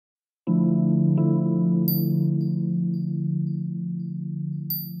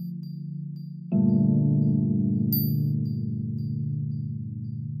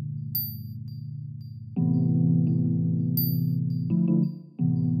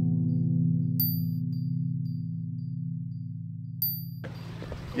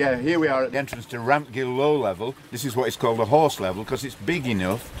Yeah, here we are at the entrance to Rampgill low level. This is what is called a horse level because it's big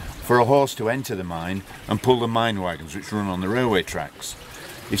enough for a horse to enter the mine and pull the mine wagons which run on the railway tracks.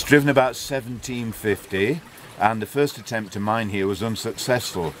 It's driven about 1750 and the first attempt to mine here was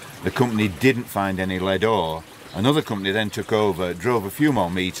unsuccessful. The company didn't find any lead ore. Another company then took over, drove a few more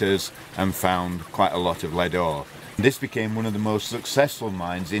metres and found quite a lot of lead ore. This became one of the most successful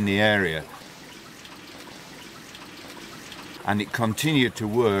mines in the area. And it continued to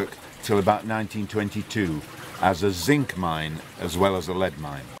work till about 1922 as a zinc mine as well as a lead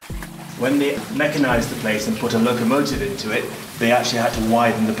mine. When they mechanised the place and put a locomotive into it, they actually had to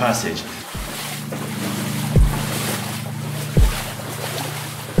widen the passage.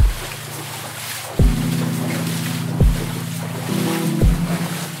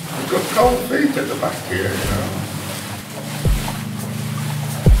 I've got cold feet at the back here, you know.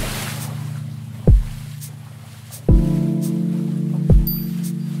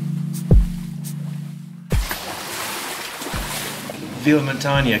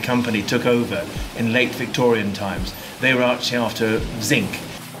 Montagnier company took over in late Victorian times. They were actually after zinc.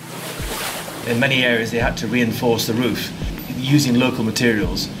 In many areas they had to reinforce the roof using local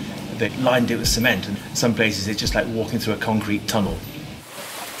materials. They lined it with cement, and in some places it's just like walking through a concrete tunnel.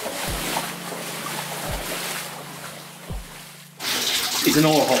 It's an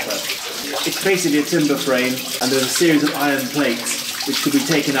ore hopper. It's basically a timber frame, and there's a series of iron plates which could be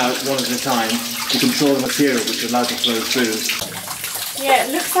taken out one at a time to control the material which is allowed to flow through. Yeah,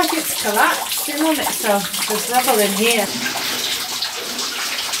 it looks like it's collapsed in on itself. There's level in here.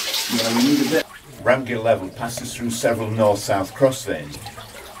 Yeah, we need a bit. Rampgill level passes through several north-south cross veins.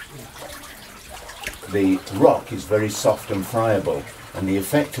 The rock is very soft and friable, and the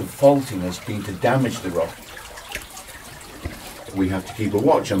effect of faulting has been to damage the rock. We have to keep a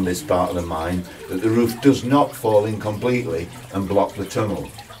watch on this part of the mine that the roof does not fall in completely and block the tunnel.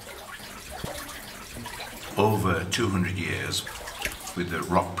 Over 200 years, with the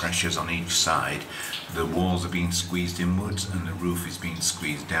rock pressures on each side, the walls are being squeezed inwards and the roof is being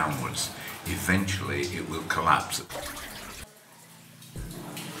squeezed downwards. Eventually it will collapse.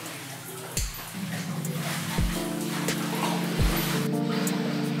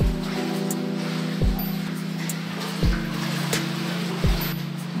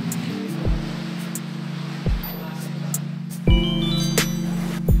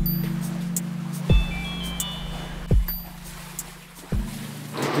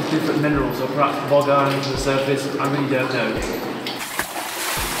 Different minerals, or perhaps bog iron to the surface, I really don't know.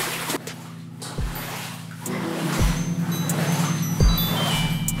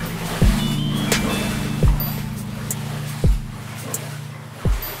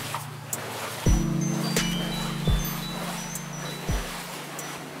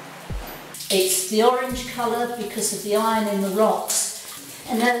 It's the orange colour because of the iron in the rocks,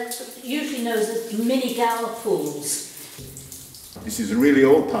 and they're usually known as mini gower pools. This is a really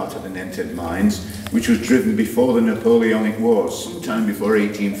old part of the Nenthead mines, which was driven before the Napoleonic Wars, sometime before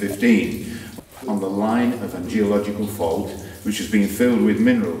 1815, on the line of a geological fault which has been filled with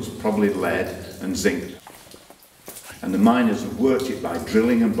minerals, probably lead and zinc. And the miners have worked it by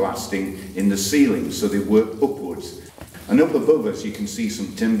drilling and blasting in the ceiling, so they work upwards. And up above us you can see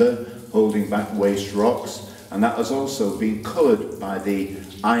some timber holding back waste rocks, and that has also been coloured by the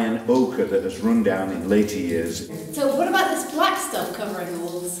iron ochre that has run down in later years. So what about this black stuff covering the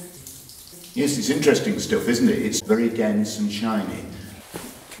walls? Yes, it's interesting stuff, isn't it? It's very dense and shiny.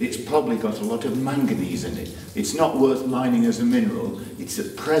 It's probably got a lot of manganese in it. It's not worth mining as a mineral. It's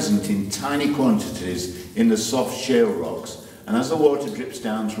at present in tiny quantities in the soft shale rocks, and as the water drips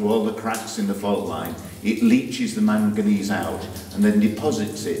down through all the cracks in the fault line, it leaches the manganese out and then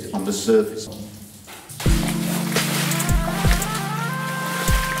deposits it on the surface.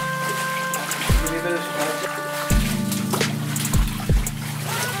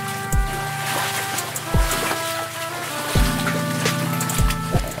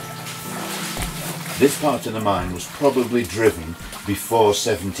 This part of the mine was probably driven before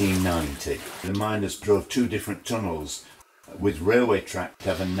 1790. The miners drove two different tunnels with railway track to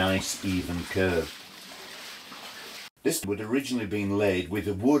have a nice even curve. This would originally been laid with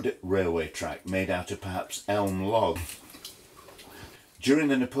a wood railway track made out of perhaps elm log. During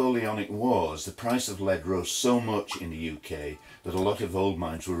the Napoleonic Wars, the price of lead rose so much in the UK that a lot of old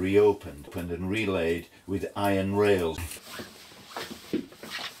mines were reopened and relaid with iron rails.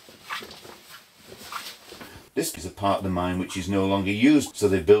 This is a part of the mine which is no longer used, so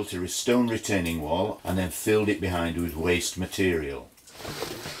they built a stone retaining wall and then filled it behind with waste material.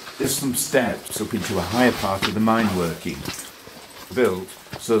 There's some steps up into a higher part of the mine working, built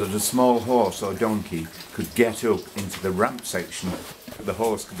so that a small horse or donkey could get up into the ramp section. The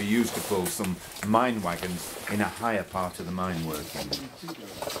horse could be used to pull some mine wagons in a higher part of the mine working.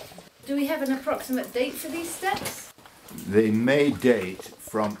 Do we have an approximate date for these steps? They may date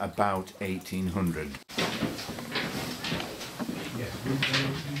from about 1800.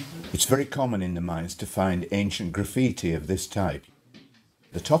 It's very common in the mines to find ancient graffiti of this type.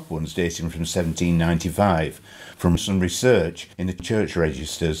 The top one's dating from 1795. From some research in the church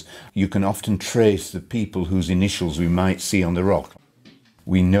registers, you can often trace the people whose initials we might see on the rock.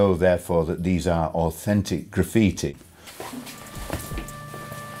 We know, therefore, that these are authentic graffiti.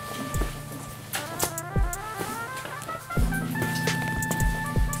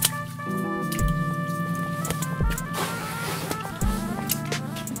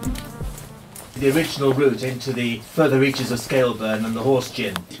 The original route into the further reaches of Scaleburn and the Horse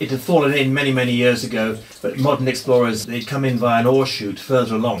Gin. It had fallen in many, many years ago, but modern explorers, they'd come in via an ore chute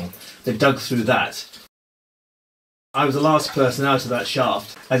further along. They dug through that. I was the last person out of that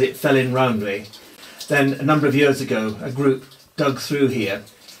shaft as it fell in round me. Then, a number of years ago, a group dug through here,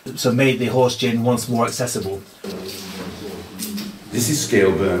 so made the Horse Gin once more accessible. This is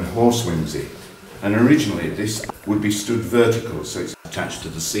Scaleburn Horse Whimsy, and originally this would be stood vertical, so it's attached to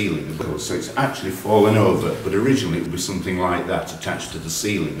the ceiling, so it's actually fallen over, but originally it would be something like that, attached to the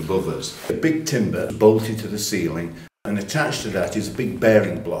ceiling above us. A big timber bolted to the ceiling, and attached to that is a big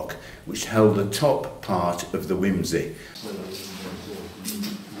bearing block which held the top part of the whimsy.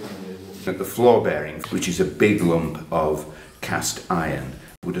 At the floor bearing, which is a big lump of cast iron,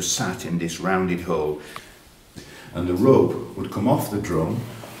 would have sat in this rounded hole, and the rope would come off the drum,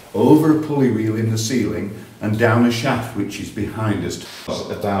 over a pulley wheel in the ceiling, and down a shaft which is behind us,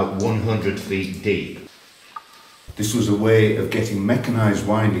 about 100 feet deep. This was a way of getting mechanised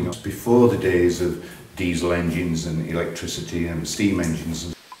winding up before the days of diesel engines and electricity and steam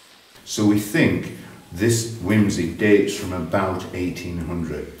engines. So we think this whimsy dates from about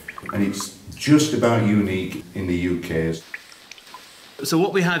 1800, and it's just about unique in the UK. So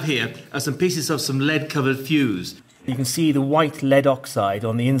what we have here are some pieces of some lead-covered fuse. You can see the white lead oxide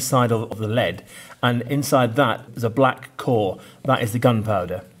on the inside of the lead, and inside that is a black core. That is the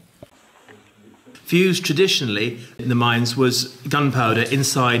gunpowder. Fuse traditionally in the mines was gunpowder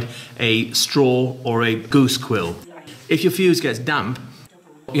inside a straw or a goose quill. If your fuse gets damp,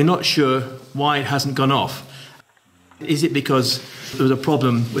 you're not sure why it hasn't gone off. Is it because there was a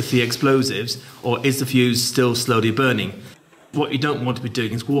problem with the explosives, or is the fuse still slowly burning? What you don't want to be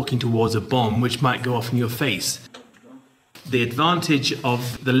doing is walking towards a bomb which might go off in your face. The advantage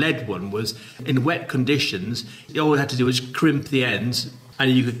of the lead one was, in wet conditions, all you had to do was crimp the ends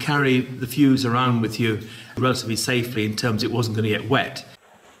and you could carry the fuse around with you relatively safely in terms it wasn't going to get wet.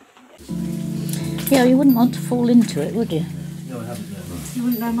 Yeah, you wouldn't want to fall into it, would you? No, I haven't. No. You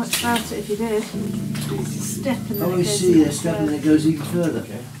wouldn't know much about it if you did. It's a step and then Oh, it I goes see, even a step and further. it goes even further.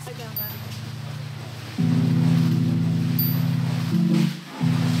 Okay.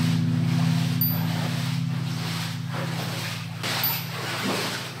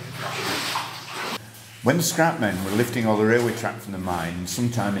 When the scrapmen were lifting all the railway track from the mine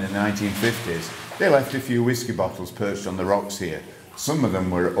sometime in the 1950s, they left a few whisky bottles perched on the rocks here. Some of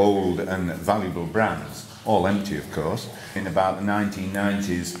them were old and valuable brands, all empty of course. In about the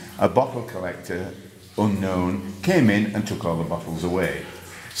 1990s, a bottle collector, unknown, came in and took all the bottles away.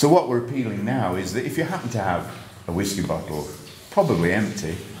 So what we're appealing now is that if you happen to have a whisky bottle, probably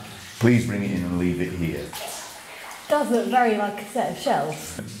empty, please bring it in and leave it here. It does look very like a set of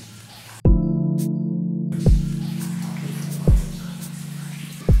shells.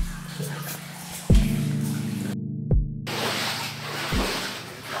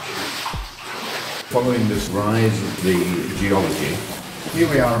 Following this rise of the geology, here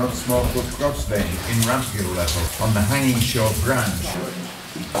we are on Smallfoot Cross then, in Rampgill level, on the Hangingshaw branch,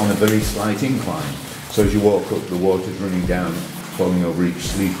 on a very slight incline. So as you walk up, the water's running down, falling over each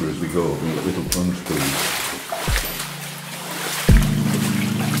sleeper as we go, we get little plunge pools.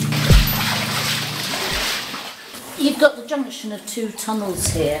 You've got the junction of two tunnels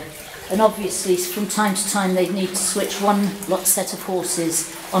here, and obviously from time to time they'd need to switch one set of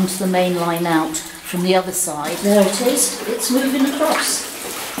horses onto the main line out from the other side. There it is, it's moving across.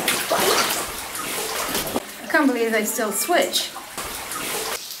 I can't believe they still switch.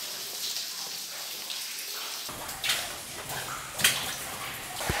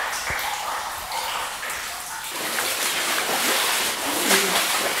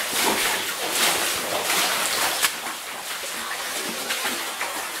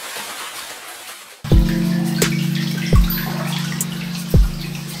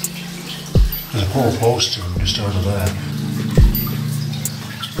 There's a whole post just over there.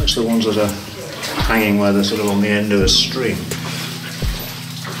 That's the ones that are hanging where they're sort of on the end of a string.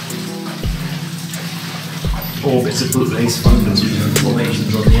 Orbits of footlace fungus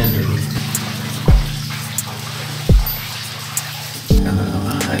formations on the end of them.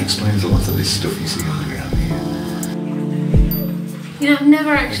 That explains a lot of this stuff you see on the ground here. You know, I've never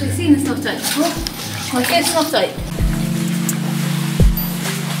actually seen a snuff-dike before. Like a snuff-dike.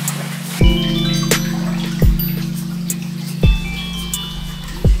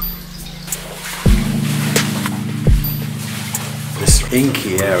 This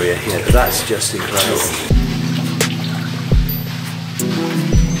inky area here, that's just incredible.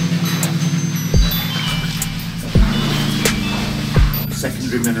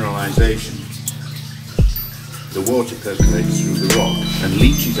 Secondary mineralisation. The water percolates through the rock and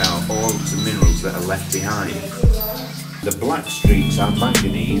leaches out all the minerals that are left behind. The black streaks are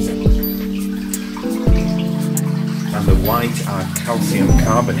manganese and the white are calcium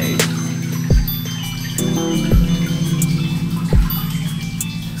carbonate.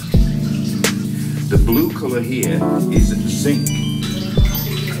 The blue colour here is zinc.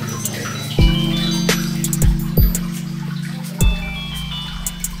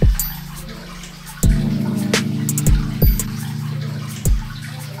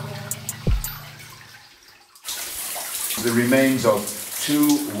 The remains of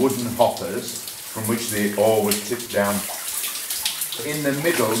two wooden hoppers from which the ore was tipped down. In the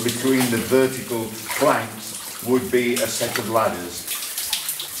middle, between the vertical planks, would be a set of ladders.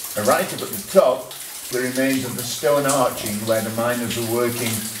 Right up at the top, the remains of the stone arching where the miners were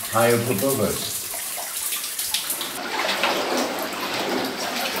working high up above us.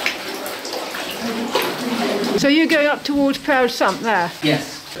 So you're going up towards Proud Sump there?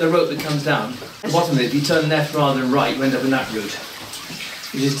 Yes, the rope that comes down. The bottom of it, if you turn left rather than right, you end up in that route,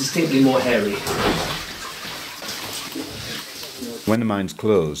 which is distinctly more hairy. When the mines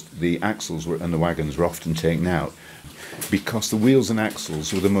closed, the axles and the wagons were often taken out because the wheels and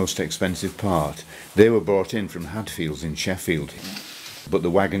axles were the most expensive part. They were brought in from Hadfields in Sheffield, but the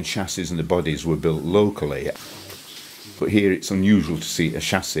wagon chassis and the bodies were built locally. But here it's unusual to see a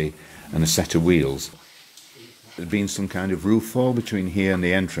chassis and a set of wheels. There'd been some kind of roof fall between here and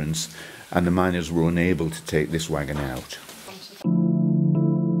the entrance, and the miners were unable to take this wagon out.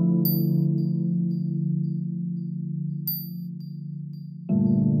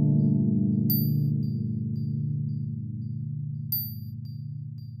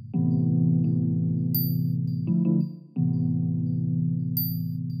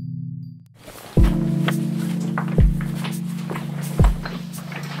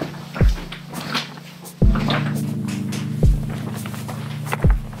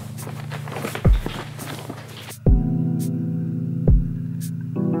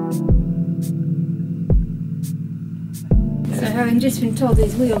 So having just been told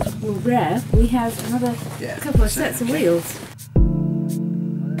these wheels were rare, we have another couple of sets of wheels.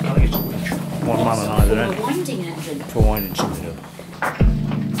 I think it's a winch. One man on either end. For a winding engine. For winding something up.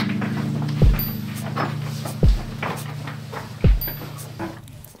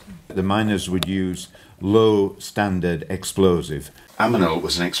 The miners would use low standard explosive. Ammonal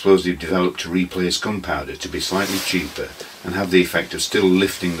was an explosive developed to replace gunpowder to be slightly cheaper and have the effect of still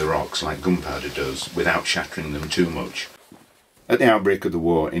lifting the rocks like gunpowder does without shattering them too much. At the outbreak of the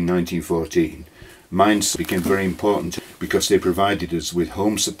war in 1914, mines became very important because they provided us with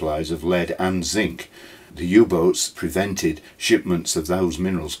home supplies of lead and zinc. The U-boats prevented shipments of those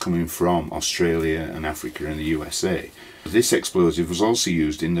minerals coming from Australia and Africa and the USA. This explosive was also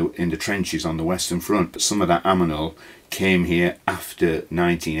used in the trenches on the Western Front, but some of that ammonal came here after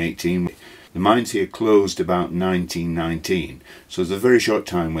 1918. The mines here closed about 1919, so there's a very short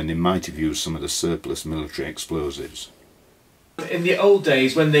time when they might have used some of the surplus military explosives. In the old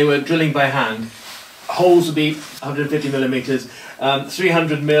days, when they were drilling by hand, holes would be 150 millimetres,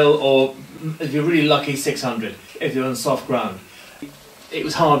 300 mil, or if you're really lucky, 600 if you're on soft ground. It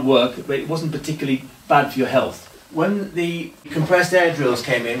was hard work, but it wasn't particularly bad for your health. When the compressed air drills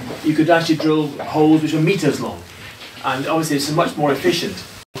came in, you could actually drill holes which were metres long, and obviously it's much more efficient.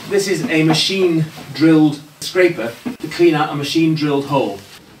 This is a machine-drilled scraper to clean out a machine-drilled hole.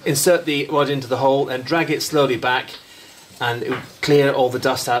 Insert the rod into the hole and drag it slowly back, and it would clear all the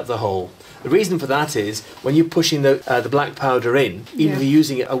dust out of the hole. The reason for that is when you're pushing the black powder in, even if you're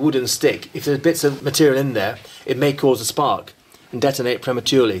using a wooden stick, if there's bits of material in there, it may cause a spark and detonate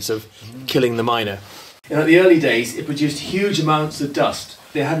prematurely, so killing the miner. In the early days, it produced huge amounts of dust.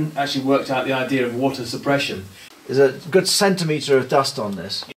 They hadn't actually worked out the idea of water suppression. There's a good centimetre of dust on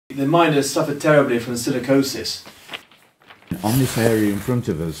this. The miners suffered terribly from silicosis. On this area in front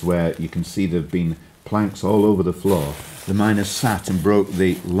of us, where you can see there have been planks all over the floor, the miners sat and broke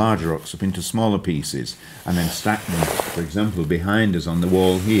the large rocks up into smaller pieces and then stacked them, for example, behind us on the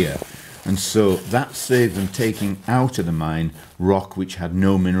wall here. And so that saved them taking out of the mine rock which had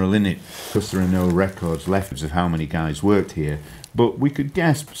no mineral in it. Of course, there are no records left of how many guys worked here, but we could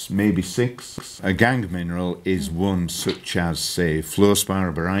guess maybe 6. A gangue mineral is one such as, say, fluorspar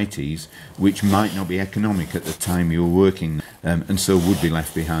or barytes, which might not be economic at the time you were working, and so would be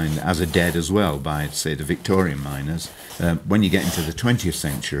left behind as a dead as well by, say, the Victorian miners. When you get into the 20th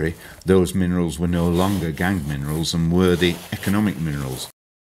century, those minerals were no longer gangue minerals and were the economic minerals.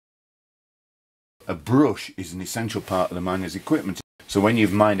 A brush is an essential part of the miner's equipment. So when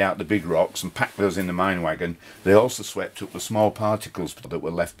you've mined out the big rocks and packed those in the mine wagon, they also swept up the small particles that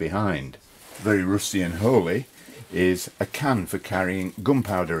were left behind. Very rusty and holy is a can for carrying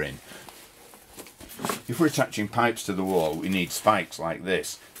gunpowder in. If we're attaching pipes to the wall, we need spikes like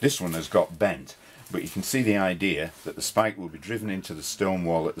this. This one has got bent, but you can see the idea that the spike will be driven into the stone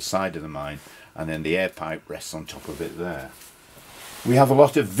wall at the side of the mine, and then the air pipe rests on top of it there. We have a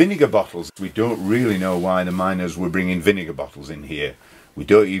lot of vinegar bottles. We don't really know why the miners were bringing vinegar bottles in here. We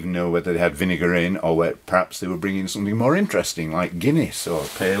don't even know whether they had vinegar in or whether perhaps they were bringing something more interesting like Guinness or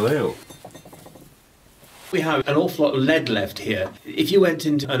pale ale. We have an awful lot of lead left here. If you went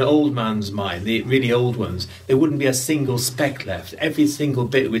into an old man's mine, the really old ones, there wouldn't be a single speck left. Every single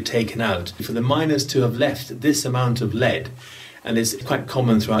bit we'd taken out. For the miners to have left this amount of lead, and it's quite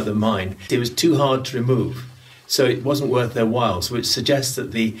common throughout the mine, it was too hard to remove. So it wasn't worth their while, so it suggests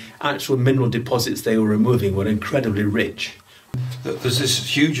that the actual mineral deposits they were removing were incredibly rich. There's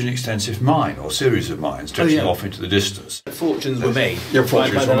this huge and extensive mine, or series of mines, stretching off into the distance. Fortunes were made by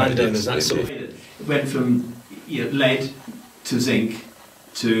the landowners. That sort of it went from lead to zinc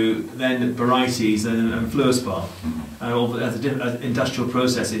to then barytes and fluorspar. And all as industrial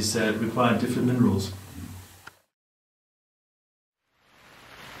processes required different minerals.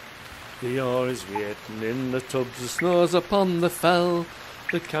 The ore is waiting in the tubs, the snow's upon the fell.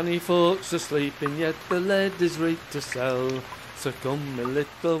 The canny folks are sleeping, yet the lead is right to sell. So come, my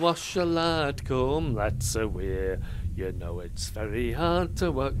little washer lad, come, let's away. You know it's very hard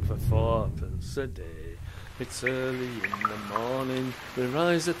to work for 4p a day. It's early in the morning, we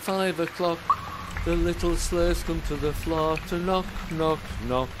rise at 5 o'clock. The little slaves come to the floor to knock, knock,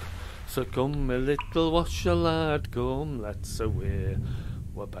 knock. So come, my little washer lad, come, let's away.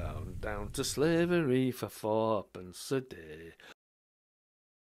 We're bound down to slavery for 4p a day.